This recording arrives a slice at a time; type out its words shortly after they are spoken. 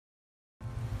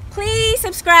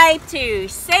Please subscribe to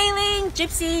Sailing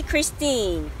Gypsy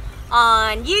Christine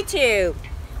on YouTube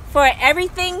for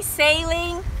everything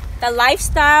sailing, the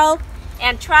lifestyle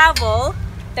and travel,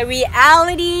 the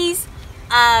realities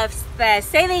of the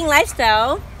sailing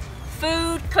lifestyle,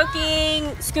 food,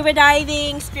 cooking, scuba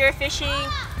diving,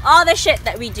 spearfishing, all the shit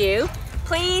that we do.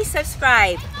 Please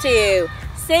subscribe to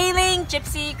Sailing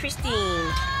Gypsy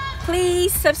Christine.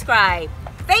 Please subscribe.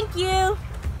 Thank you.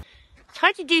 It's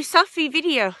hard to do selfie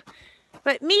video,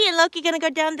 but me and Loki gonna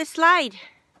go down the slide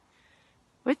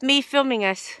with me filming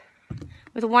us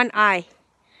with one eye.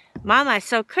 Mama's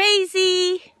so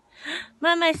crazy.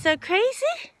 Mama's so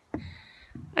crazy.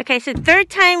 Okay, so third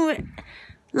time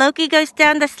Loki goes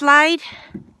down the slide.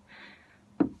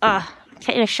 I'm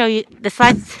trying to show you the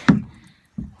slides.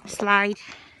 Slide.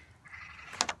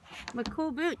 My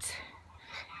cool boots.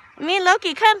 Me and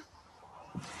Loki, come.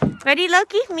 Ready,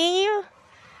 Loki? Me and you.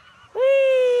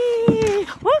 Whee!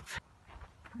 Whoop.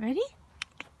 Ready?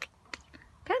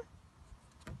 Come.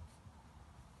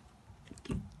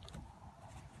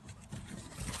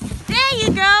 There you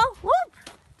go. Whoop.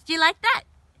 Did you like that?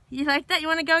 You like that? You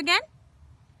want to go again?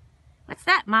 What's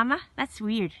that, Mama? That's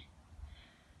weird.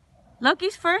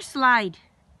 Loki's first slide.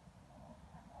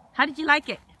 How did you like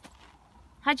it?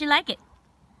 How'd you like it?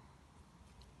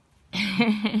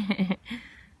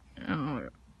 Oh.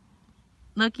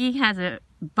 Loki has a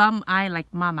bum eye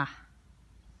like Mama.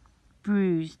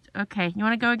 Bruised. Okay, you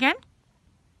want to go again?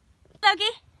 Loki?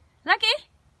 Loki?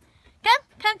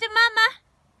 Come to Mama.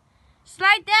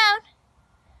 Slide down.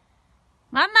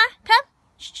 Mama, come.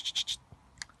 Shh.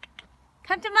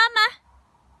 Come to Mama.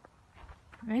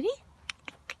 Ready?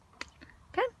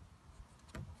 Come.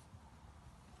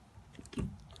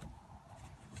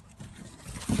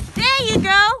 There you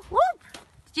go. Whoop.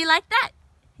 Did you like that?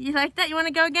 You like that? You want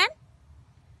to go again?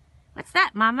 What's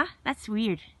that, Mama? That's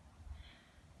weird.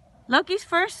 Loki's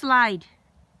first slide.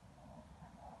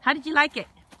 How did you like it?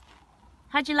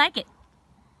 How'd you like it?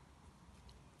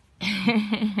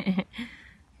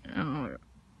 Oh.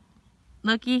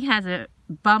 Loki has a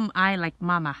bum eye like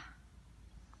Mama.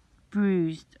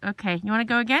 Bruised. Okay, you want to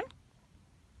go again?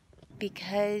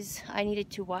 Because I needed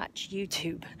to watch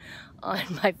YouTube on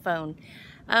my phone.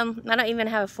 I don't even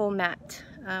have a full mat.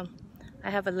 I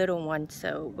have a little one,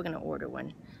 so we're gonna order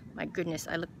one. My goodness,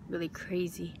 I look really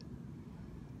crazy.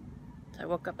 I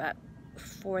woke up at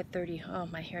 4:30. Oh,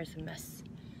 my hair is a mess.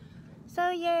 So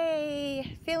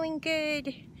yay, feeling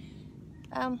good.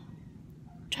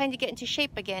 Trying to get into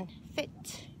shape again,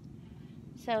 fit.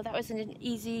 So that was an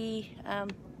easy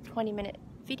 20-minute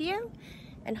video,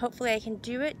 and hopefully I can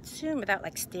do it soon without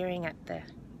like staring at the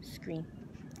screen.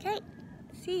 Okay,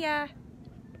 see ya.